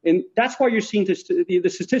 And that's why you're seeing the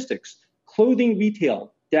statistics. Clothing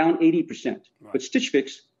retail down 80%, right, but Stitch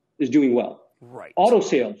Fix is doing well. Right. Auto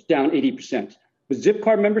sales down 80%. With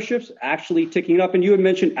Zipcar memberships actually ticking up. And you had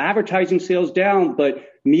mentioned advertising sales down, but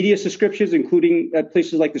media subscriptions, including at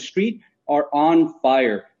places like The Street, are on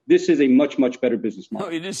fire. This is a much, much better business model.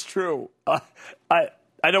 No, it is true. I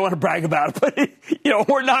don't want to brag about it, but,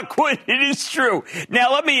 we're not quitting. It is true.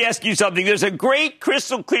 Now, let me ask you something. There's a great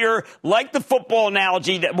crystal clear, like the football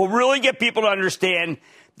analogy, that will really get people to understand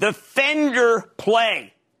the Fender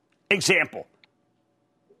Play example.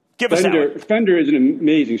 Give us that. Fender is an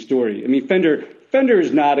amazing story. I mean, Fender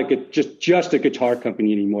is not just a guitar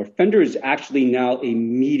company anymore. Fender is actually now a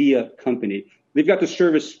media company. They've got the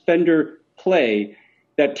service Fender Play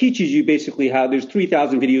that teaches you basically how there's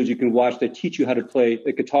 3,000 videos you can watch that teach you how to play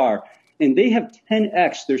the guitar. And they have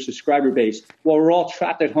 10x their subscriber base while we're all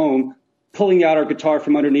trapped at home pulling out our guitar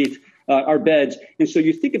from underneath our beds. And so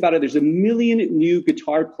you think about it, there's 1 million new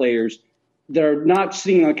guitar players that are not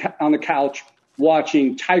sitting on the couch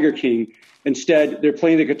watching Tiger King. Instead, they're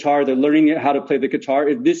playing the guitar. They're learning how to play the guitar.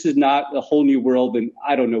 If this is not a whole new world, then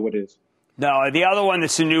I don't know what is. No, the other one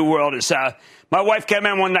that's a new world is my wife came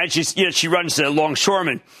in one night. She runs the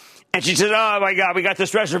Longshoreman, and she said, "Oh my God, we got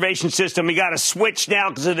this reservation system. We got to switch now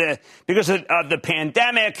because of the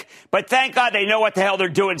pandemic. But thank God they know what the hell they're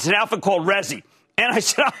doing. It's an outfit called Resi." And I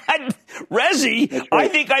said, "Resi? Right. I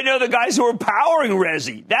think I know the guys who are powering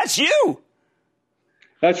Resi. That's you."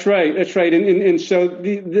 That's right. And so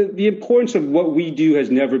the importance of what we do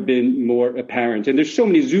has never been more apparent. And there's so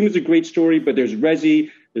many. Zoom is a great story, but there's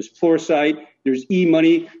Resi, there's Pluralsight, there's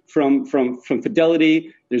eMoney from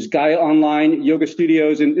Fidelity, there's Gaia Online, Yoga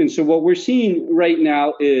Studios. And so what we're seeing right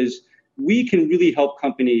now is we can really help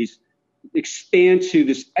companies expand to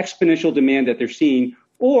this exponential demand that they're seeing,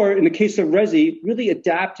 or in the case of Resi, really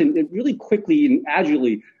adapt and really quickly and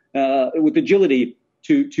agilely with agility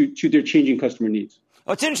to their changing customer needs.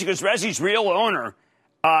 Well, it's interesting because Resi's real owner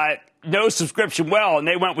knows subscription well, and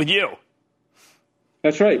they went with you.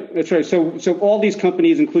 That's right. That's right. So all these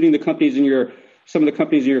companies, including the companies some of the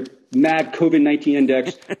companies in your mad COVID-19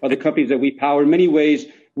 index, are the companies that we power. In many ways,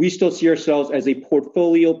 we still see ourselves as a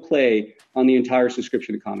portfolio play on the entire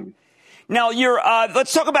subscription economy. Now,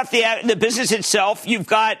 let's talk about the business itself. You've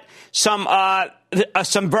got some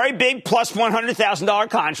very big plus $100,000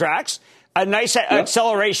 contracts. A nice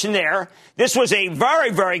acceleration there. This was a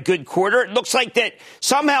very, very good quarter. It looks like that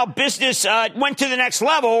somehow business went to the next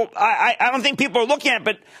level. I don't think people are looking at it,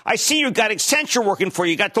 but I see you've got Accenture working for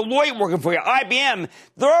you. You got Deloitte working for you, IBM.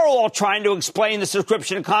 They're all trying to explain the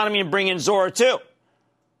subscription economy and bring in Zuora, too.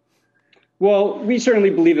 Well, we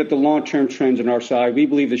certainly believe that the long-term trends on our side, we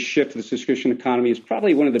believe the shift to the subscription economy is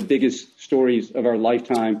probably one of the biggest stories of our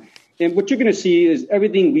lifetime. And what you're going to see is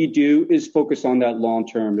everything we do is focused on that long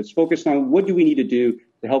term. It's focused on what do we need to do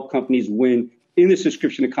to help companies win in the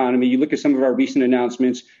subscription economy. You look at some of our recent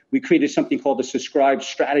announcements. We created something called the Subscribe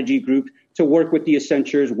Strategy Group to work with the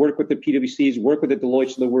Accentures, work with the PwCs, work with the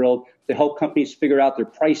Deloittes of the world to help companies figure out their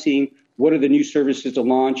pricing, what are the new services to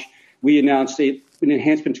launch. We announced an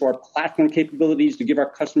enhancement to our platform capabilities to give our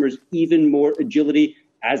customers even more agility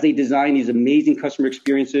as they design these amazing customer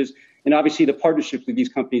experiences. And obviously, the partnerships with these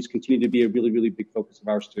companies continue to be a really, really big focus of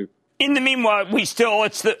ours, too. In the meanwhile, it's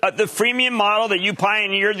the freemium model that you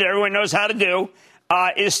pioneered that everyone knows how to do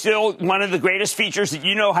is still one of the greatest features that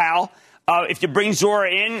you know how. If you bring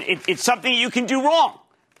Zuora in, it's something you can do wrong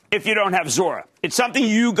if you don't have Zuora. It's something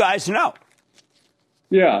you guys know.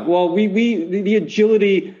 Yeah, well, the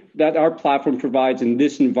agility that our platform provides in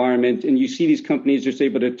this environment, and you see these companies just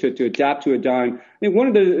able to adapt to a dime. And one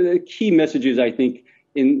of the key messages, I think,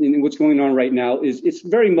 in what's going on right now is it's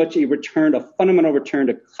very much a fundamental return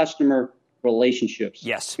to customer relationships.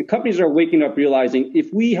 Yes. And companies are waking up realizing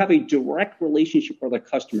if we have a direct relationship with our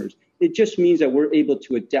customers, it just means that we're able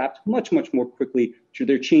to adapt much, much more quickly to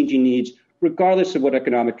their changing needs, regardless of what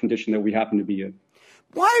economic condition that we happen to be in.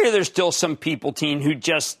 Why are there still some people, Teen, who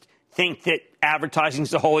just think that advertising is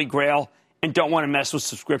the holy grail and don't want to mess with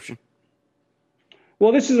subscription?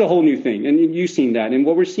 Well, this is a whole new thing, and you've seen that. And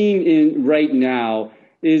what we're seeing right now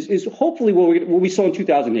is hopefully what we saw in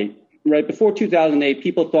 2008. Right before 2008,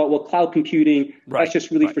 people thought, well, cloud computing, that's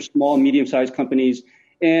just really for small and medium-sized companies.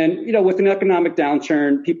 And, with an economic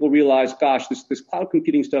downturn, people realized, gosh, this cloud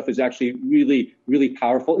computing stuff is actually really, really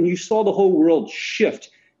powerful. And you saw the whole world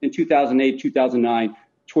shift in 2008, 2009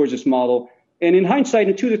 towards this model. And in hindsight,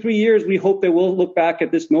 in 2 to 3 years, we hope that we'll look back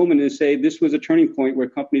at this moment and say this was a turning point where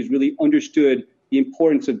companies really understood the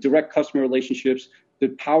importance of direct customer relationships, the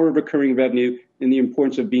power of recurring revenue, and the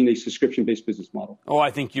importance of being a subscription-based business model. Oh, I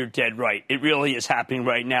think you're dead right. It really is happening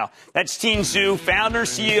right now. That's Teen Zhu, founder,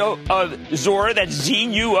 CEO of Zuora. That's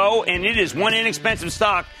Z-U-O, and it is one inexpensive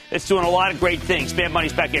stock that's doing a lot of great things. Mad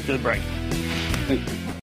Money's back after the break. Thank you.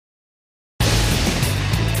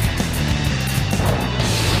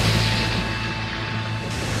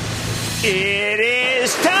 It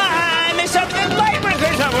is time. It's something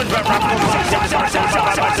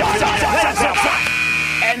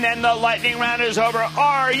and then the lightning round is over.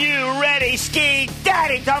 Are you ready, Ski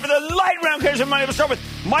Daddy? Time for the lightning round. Here's some money. We'll start with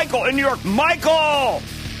Michael in New York. Michael!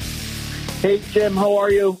 Hey, Jim. How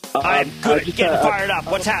are you? I'm good. Getting fired up.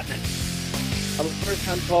 What's happening? I'm a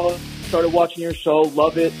first-time caller. Started watching your show.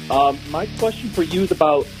 Love it. My question for you is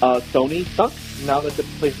about Sony stock. Now that the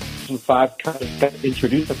PlayStation 5 kind of got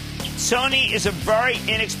introduced. Sony is a very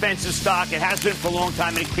inexpensive stock. It has been for a long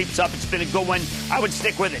time, and it creeps up. It's been a good one. I would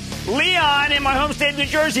stick with it. Leon in my home state of New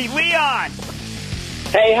Jersey. Leon.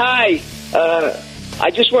 Hey, hi. I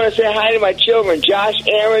just want to say hi to my children, Josh,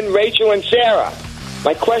 Aaron, Rachel, and Sarah.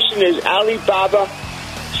 My question is Alibaba,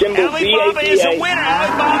 symbol Alibaba BABA. is a winner.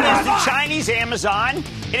 Alibaba is the Chinese Amazon.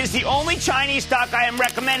 It is the only Chinese stock I am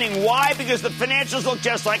recommending. Why? Because the financials look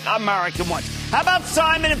just like American ones. How about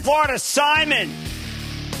Simon in Florida? Simon.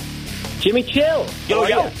 Jimmy Chill. Yo.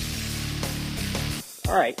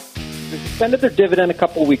 All right. They suspended their dividend a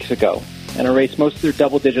couple weeks ago and erased most of their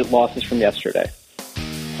double-digit losses from yesterday.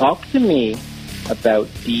 Talk to me about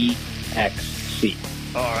DXC.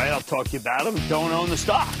 All right, I'll talk to you about them. Don't own the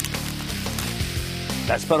stock.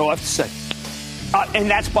 That's about all I have to say.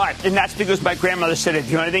 And that's because my grandmother said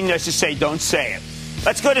if you have anything nice to say, don't say it.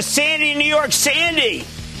 Let's go to Sandy in New York. Sandy.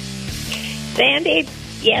 Sandy,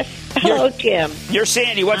 yes. Hello, Jim. You're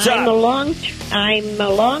Sandy. What's up? I'm a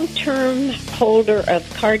long-term holder of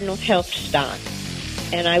Cardinal Health stock,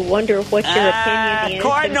 and I wonder what your opinion is.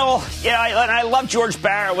 Cardinal. Yeah, I love George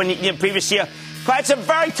Barrett when he previous year. It's a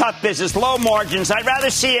very tough business, low margins. I'd rather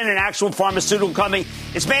see it in an actual pharmaceutical company.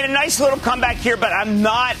 It's made a nice little comeback here, but I'm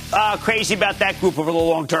not crazy about that group over the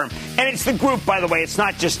long term. And it's the group, by the way. It's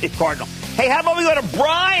not just Cardinal. Hey, how about we go to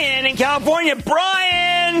Brian in California?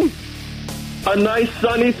 Brian! A nice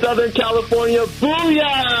sunny Southern California.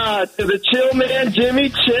 Booyah! To the chill man, Jimmy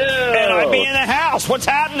Chill. And I be in the house. What's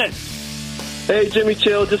happening? Hey, Jimmy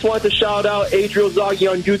Chill. Just wanted to shout out Adriel Zaghi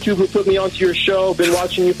on YouTube who put me onto your show. Been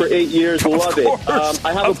watching you for 8 years. Love it.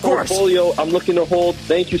 I have a portfolio I'm looking to hold.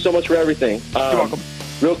 Thank you so much for everything. You're welcome.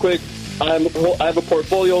 Real quick, I have a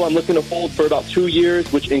portfolio I'm looking to hold for about 2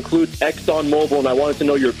 years, which includes ExxonMobil, and I wanted to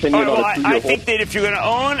know your opinion on a 2-year hold. I think that if you're going to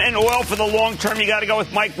own an oil for the long term, you got to go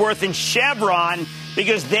with Mike Wirth and Chevron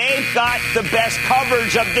because they've got the best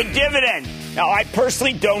coverage of the dividend. Now, I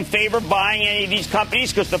personally don't favor buying any of these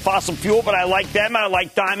companies because the fossil fuel, but I like them. I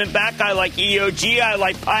like Diamondback. I like EOG. I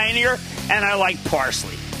like Pioneer. And I like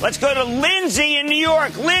Parsley. Let's go to Lindsay in New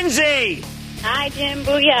York. Lindsay! Hi, Jim.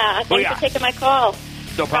 Booyah. Thanks for taking my call.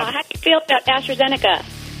 No problem. How do you feel about AstraZeneca?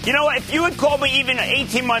 You know what? If you had called me even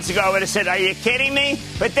 18 months ago, I would have said, are you kidding me?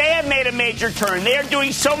 But they have made a major turn. They are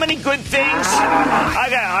doing so many good things. I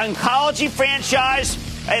got an oncology franchise.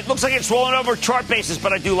 It looks like it's rolling over chart basis,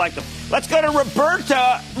 but I do like them. Let's go to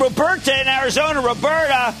Roberta. Roberta in Arizona.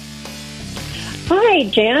 Roberta. Hi,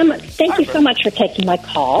 Jim. Thank you so much for taking my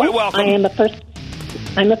call. You're welcome.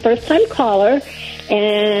 I'm a first-time caller,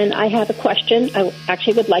 and I have a question. I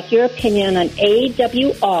actually would like your opinion on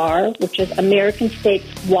AWR, which is American States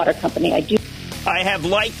Water Company. I have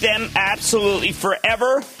liked them absolutely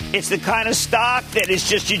forever. It's the kind of stock that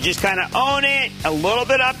is you just kind of own it, a little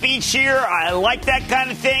bit up each year. I like that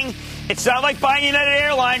kind of thing. It's not like buying United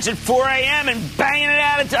Airlines at 4 a.m. and banging it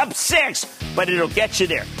out at up 6, but it'll get you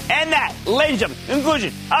there. And that, ladies and gentlemen,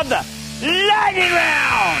 conclusion of the Lightning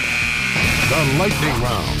Round. The Lightning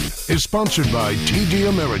Round is sponsored by TD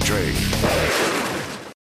Ameritrade.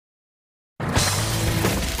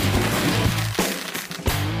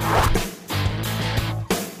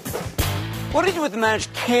 What do you do with the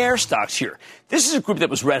managed care stocks here? This is a group that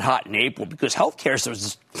was red hot in April because healthcare is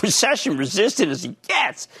as recession resistant as it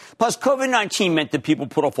gets. Plus, COVID-19 meant that people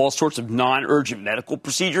put off all sorts of non-urgent medical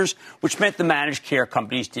procedures, which meant the managed care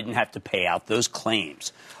companies didn't have to pay out those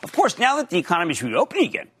claims. Of course, now that the economy is reopening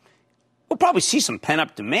again, we'll probably see some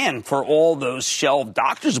pent-up demand for all those shelved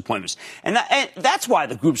doctor's appointments. And that's why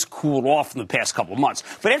the group's cooled off in the past couple of months.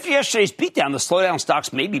 But after yesterday's beatdown, the slowdown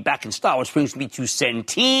stocks may be back in style, which brings me to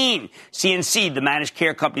Centene. CNC, the managed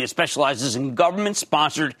care company that specializes in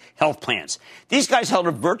government-sponsored health plans. These guys held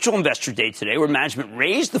a virtual investor day today where management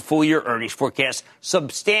raised the full-year earnings forecast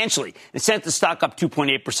substantially and sent the stock up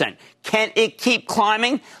 2.8%. Can it keep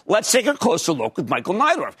climbing? Let's take a closer look with Michael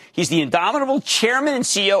Neidorff. He's the indomitable chairman and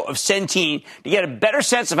CEO of Centene to get a better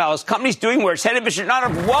sense of how his company's doing, where it's headed. Mr.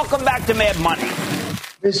 Neidorff, welcome back to Mad Money.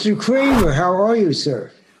 Mr. Cramer, how are you,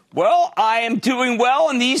 sir? Well, I am doing well,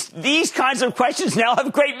 and these kinds of questions now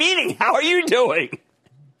have great meaning. How are you doing?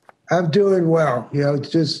 I'm doing well.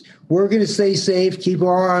 Just working to stay safe, keep all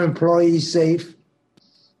our employees safe,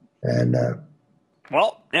 and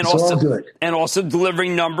also all good. And also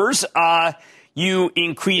delivering numbers. You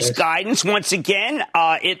increased guidance once again.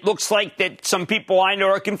 It looks like that some people I know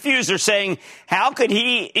are confused. They're saying, how could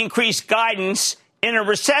he increase guidance in a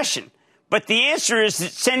recession? But the answer is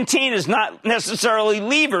that Centene is not necessarily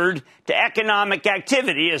levered to economic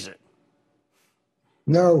activity, is it?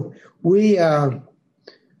 No, we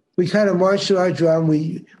kind of march to our drum.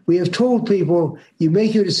 We have told people you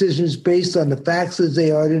make your decisions based on the facts as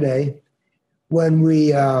they are today. When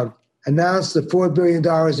we announced the $4 billion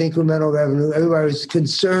incremental revenue, everybody was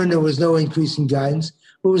concerned there was no increase in guidance,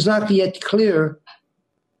 but it was not yet clear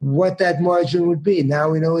what that margin would be. Now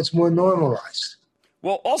we know it's more normalized.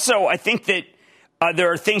 Well, also, I think that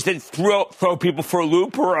there are things that throw people for a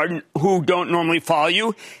loop who don't normally follow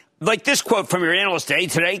you. Like this quote from your analyst day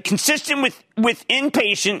today, consistent with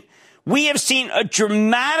inpatient, we have seen a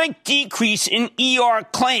dramatic decrease in ER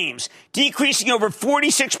claims, decreasing over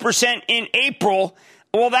 46% in April.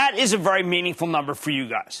 Well, that is a very meaningful number for you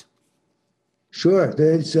guys. Sure.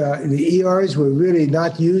 The ERs were really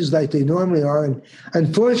not used like they normally are. And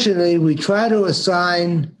unfortunately, we try to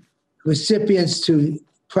assign recipients to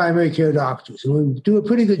primary care doctors, and we do a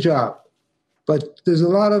pretty good job. But there's a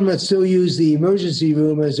lot of them that still use the emergency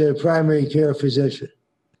room as their primary care physician.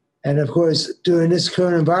 And, of course, during this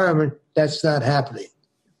current environment, that's not happening.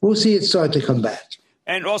 We'll see it start to come back.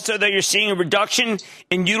 And also that you're seeing a reduction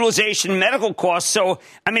in utilization medical costs. So,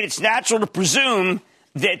 I mean, it's natural to presume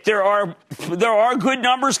that there are good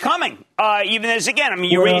numbers coming. Even as, again, I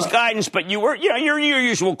mean, you raised guidance, but you were, your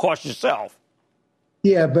usual cost yourself.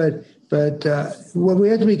 Yeah, but But what we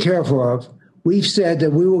have to be careful of, we've said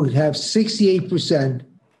that we will have 68%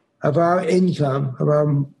 of our income, of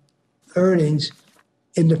our earnings,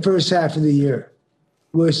 in the first half of the year.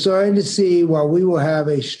 We're starting to see, while we will have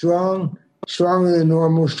a stronger than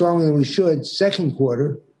normal, stronger than we should, second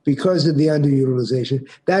quarter, because of the underutilization,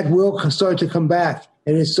 that will start to come back,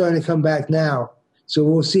 and it's starting to come back now. So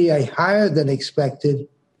we'll see a higher than expected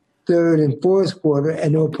third and fourth quarter,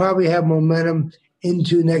 and it will probably have momentum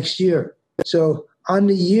into next year. So on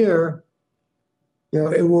the year,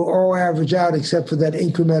 it will all average out except for that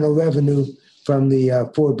incremental revenue from the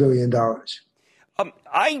 $4 billion.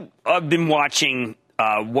 I've been watching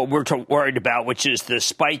what we're worried about, which is the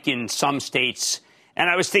spike in some states. And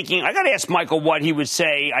I was thinking, I got to ask Michael what he would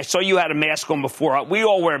say. I saw you had a mask on before. We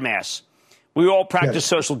all wear masks. We all practice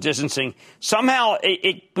social distancing. Somehow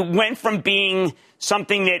it went from being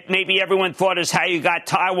something that maybe everyone thought is how you got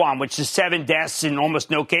Taiwan, which is 7 deaths and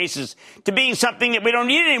almost no cases, to being something that we don't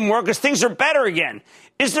need anymore because things are better again.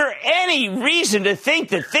 Is there any reason to think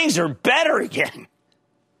that things are better again?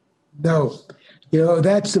 No.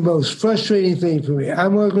 That's the most frustrating thing for me.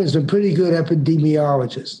 I'm working with some pretty good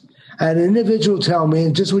epidemiologists. I had an individual tell me,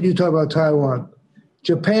 and just when you talk about Taiwan,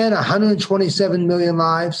 Japan, 127 million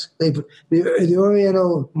lives. The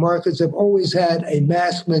Oriental markets have always had a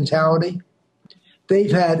mask mentality.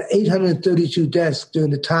 They've had 832 deaths during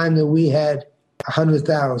the time that we had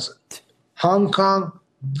 100,000. Hong Kong,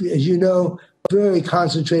 as you know, very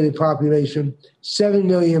concentrated population, 7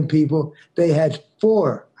 million people. They had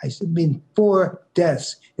 4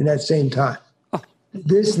 deaths in that same time.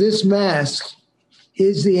 This mask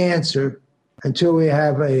is the answer until we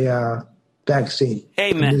have a vaccine.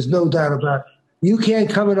 Amen. And there's no doubt about it. You can't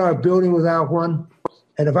come in our building without one.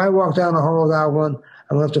 And if I walk down the hall without one,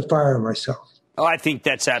 I'm going to have to fire myself. Oh, I think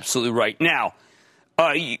that's absolutely right. Now,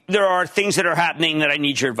 there are things that are happening that I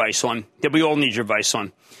need your advice on, that we all need your advice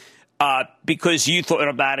on, because you thought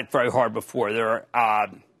about it very hard before. There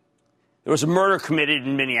was a murder committed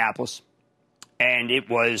in Minneapolis, and it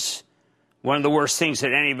was one of the worst things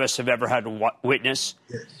that any of us have ever had to witness.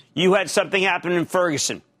 Yes. You had something happen in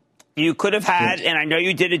Ferguson. You could have had, and I know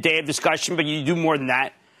you did a day of discussion, but you do more than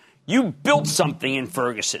that. You built something in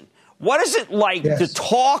Ferguson. What is it like to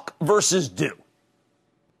talk versus do?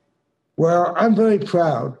 Well, I'm very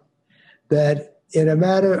proud that in a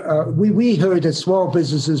matter, we heard that small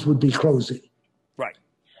businesses would be closing. Right.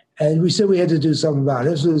 And we said we had to do something about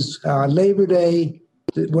it. This was Labor Day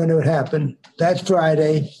when it happened. That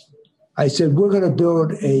Friday, I said, we're going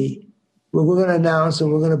to announce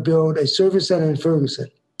and we're going to build a service center in Ferguson.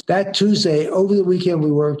 That Tuesday, over the weekend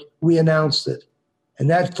we announced it. And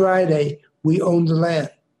that Friday, we owned the land.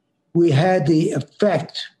 We had the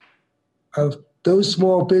effect of those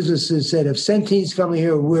small businesses said, if Centene's coming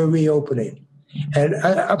here, we're reopening. And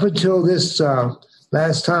up until this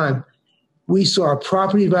last time, we saw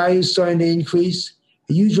property values starting to increase.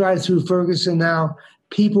 You drive through Ferguson now,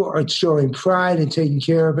 people are showing pride and taking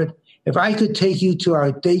care of it. If I could take you to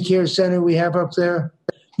our daycare center we have up there,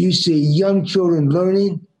 you see young children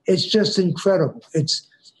learning. It's just incredible. I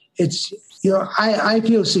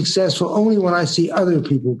feel successful only when I see other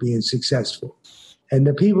people being successful. And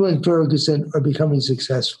the people in Ferguson are becoming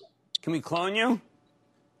successful. Can we clone you?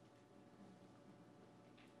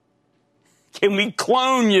 Can we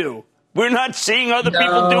clone you? We're not seeing other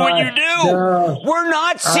people do what you do. No, we're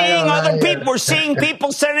not seeing other people. We're seeing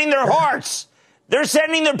people sending their hearts. They're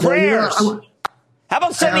sending their prayers. How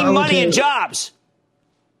about sending money and jobs?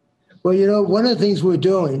 Well, one of the things we're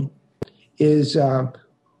doing is the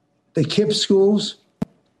KIPP schools,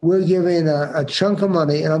 we're giving a chunk of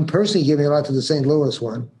money, and I'm personally giving a lot to the St. Louis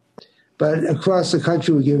one, but across the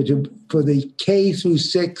country we give it for the K through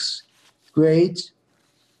 6 grades,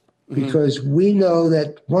 because we know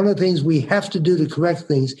that one of the things we have to do to correct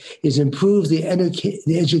things is improve the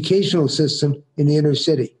educational system in the inner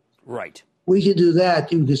city. Right. We can do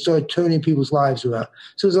that. You can start turning people's lives around.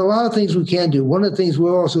 So there's a lot of things we can do. One of the things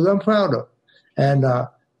I'm proud of, and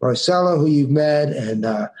Marcella, who you've met, and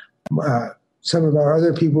some of our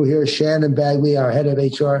other people here, Shannon Bagley, our head of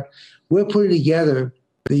HR, we're putting together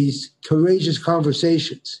these courageous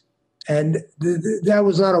conversations. And that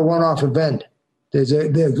was not a one-off event.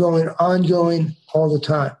 They're going ongoing all the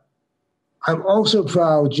time. I'm also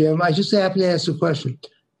proud, Jim, I just happened to ask the question,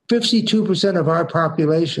 52% of our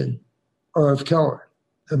population are of color,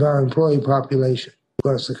 of our employee population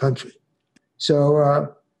across the country.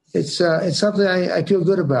 So it's something I feel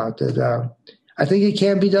good about, that I think it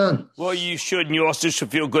can be done. Well, you should, and you also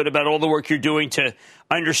should feel good about all the work you're doing to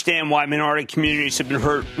understand why minority communities have been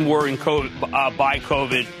hurt more by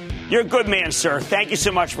COVID You're a good man, sir. Thank you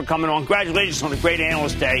so much for coming on. Congratulations on a great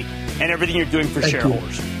Analyst Day and everything you're doing for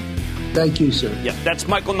shareholders. Thank you, sir. Yep, that's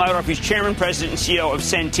Michael Neidorff. He's Chairman, President, and CEO of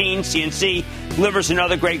Centene. CNC delivers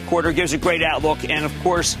another great quarter, gives a great outlook. And, of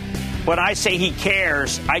course, when I say he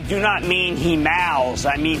cares, I do not mean he mouths.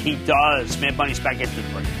 I mean he does. Mad Money's back into the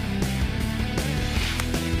break.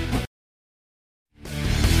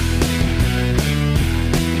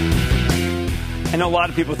 I know a lot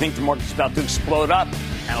of people think the market's about to explode up,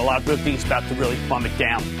 and a lot of people think it's about to really plummet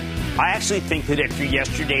down. I actually think that after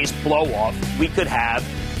yesterday's blow-off, we could have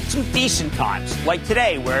some decent times, like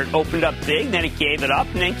today, where it opened up big, then it gave it up,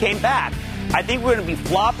 and then came back. I think we're going to be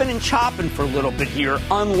flopping and chopping for a little bit here,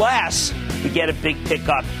 unless we get a big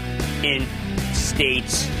pickup in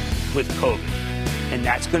states with COVID. And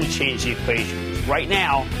that's going to change the equation. Right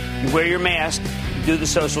now, you wear your mask, you do the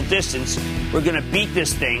social distance. We're going to beat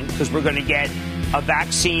this thing because we're going to get a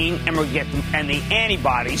vaccine, and we're going to get the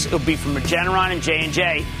antibodies. It'll be from Regeneron and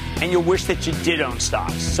J&J, and you'll wish that you did own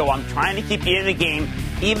stocks. So I'm trying to keep you in the game,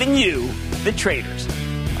 even you, the traders.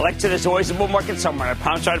 Alexa, there's always a bull market somewhere. I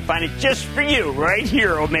promise I'll find it just for you right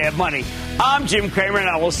here on Mad Money. I'm Jim Cramer, and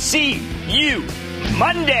I will see you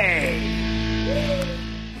Monday.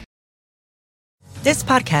 This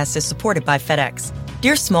podcast is supported by FedEx.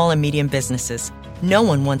 Dear small and medium businesses, no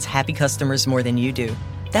one wants happy customers more than you do.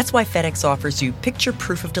 That's why FedEx offers you picture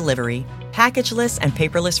proof of delivery, packageless and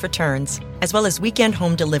paperless returns, as well as weekend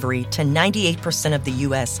home delivery to 98% of the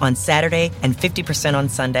U.S. on Saturday and 50% on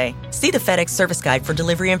Sunday. See the FedEx service guide for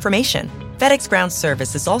delivery information. FedEx Ground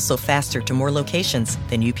service is also faster to more locations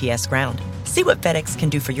than UPS Ground. See what FedEx can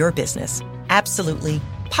do for your business. Absolutely,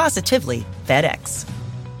 positively FedEx.